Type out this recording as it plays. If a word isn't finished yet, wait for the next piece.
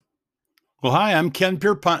Well, hi, I'm Ken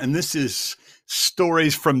Pierpont, and this is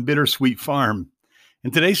Stories from Bittersweet Farm.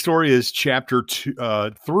 And today's story is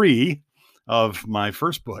three of my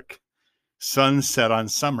first book, Sunset on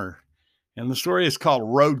Summer. And the story is called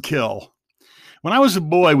Roadkill. When I was a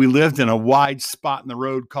boy, we lived in a wide spot in the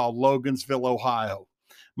road called Logansville, Ohio.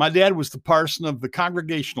 My dad was the parson of the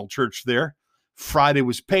Congregational Church there. Friday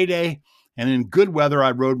was payday, and in good weather,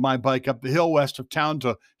 I rode my bike up the hill west of town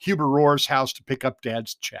to Huber Rohr's house to pick up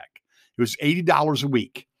Dad's check. It was $80 a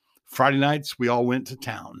week. Friday nights, we all went to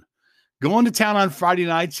town. Going to town on Friday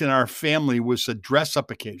nights in our family was a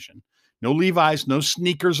dress-up occasion. No Levi's, no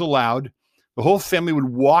sneakers allowed. The whole family would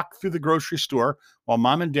walk through the grocery store while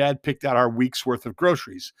Mom and Dad picked out our week's worth of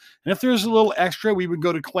groceries. And if there was a little extra, we would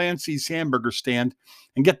go to Clancy's hamburger stand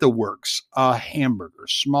and get the works, a hamburger,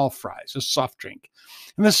 small fries, a soft drink.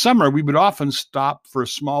 In the summer, we would often stop for a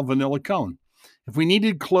small vanilla cone. If we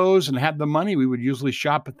needed clothes and had the money, we would usually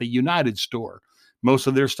shop at the United store. Most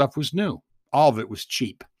of their stuff was new. All of it was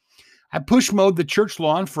cheap. I push mowed the church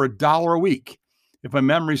lawn for $1 a week. If my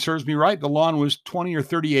memory serves me right, the lawn was 20 or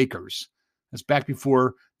 30 acres. That's back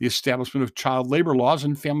before the establishment of child labor laws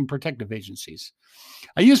and family protective agencies.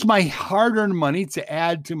 I used my hard-earned money to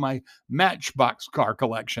add to my Matchbox car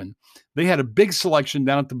collection. They had a big selection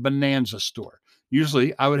down at the Bonanza store.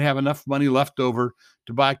 Usually, I would have enough money left over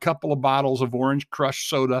to buy a couple of bottles of Orange Crush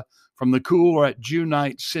soda from the cooler at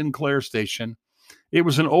Junite Sinclair Station. It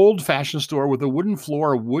was an old-fashioned store with a wooden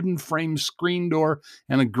floor, a wooden frame screen door,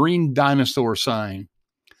 and a green dinosaur sign.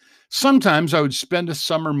 Sometimes I would spend a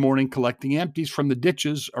summer morning collecting empties from the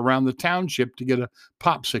ditches around the township to get a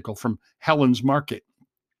popsicle from Helen's Market.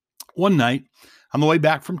 One night, on the way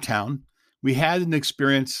back from town, we had an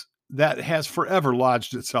experience that has forever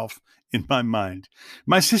lodged itself in my mind.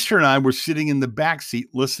 My sister and I were sitting in the back seat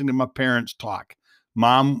listening to my parents talk.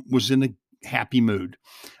 Mom was in a happy mood.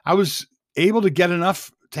 I was able to get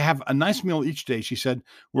enough to have a nice meal each day. She said,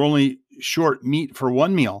 "We're only short meat for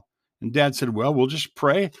one meal." And Dad said, "Well, we'll just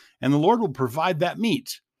pray and the Lord will provide that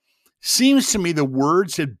meat." Seems to me the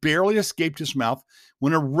words had barely escaped his mouth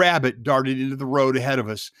when a rabbit darted into the road ahead of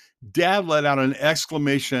us. Dad let out an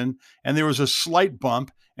exclamation and there was a slight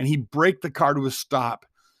bump and he braked the car to a stop.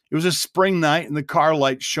 It was a spring night and the car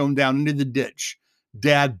light shone down into the ditch.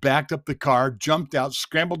 Dad backed up the car, jumped out,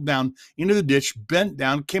 scrambled down into the ditch, bent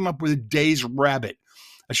down, came up with a dazed rabbit.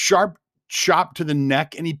 A sharp chop to the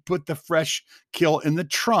neck, and he put the fresh kill in the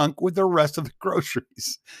trunk with the rest of the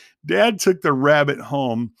groceries. Dad took the rabbit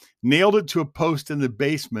home, nailed it to a post in the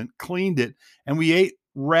basement, cleaned it, and we ate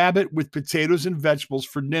rabbit with potatoes and vegetables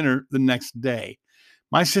for dinner the next day.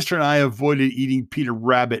 My sister and I avoided eating Peter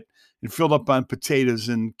Rabbit and filled up on potatoes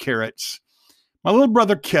and carrots. My little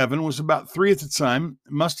brother Kevin was about 3 at the time.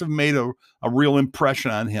 It must have made a real impression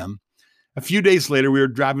on him. A few days later, we were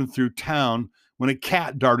driving through town when a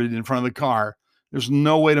cat darted in front of the car. There's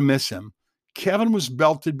no way to miss him. Kevin was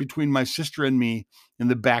belted between my sister and me in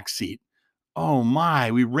the back seat. "Oh my,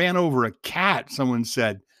 we ran over a cat," someone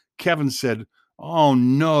said. Kevin said, "Oh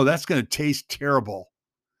no, that's going to taste terrible."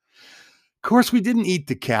 Of course, we didn't eat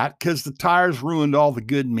the cat because the tires ruined all the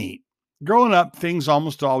good meat. Growing up, things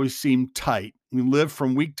almost always seemed tight. We lived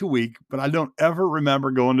from week to week, but I don't ever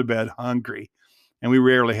remember going to bed hungry, and we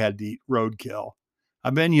rarely had to eat roadkill.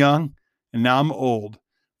 I've been young, and now I'm old,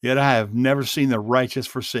 yet I have never seen the righteous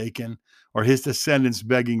forsaken or his descendants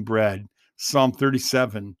begging bread. Psalm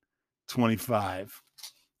 37:25.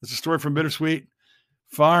 It's a story from Bittersweet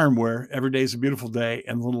Farm where every day is a beautiful day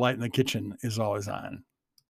and the light in the kitchen is always on.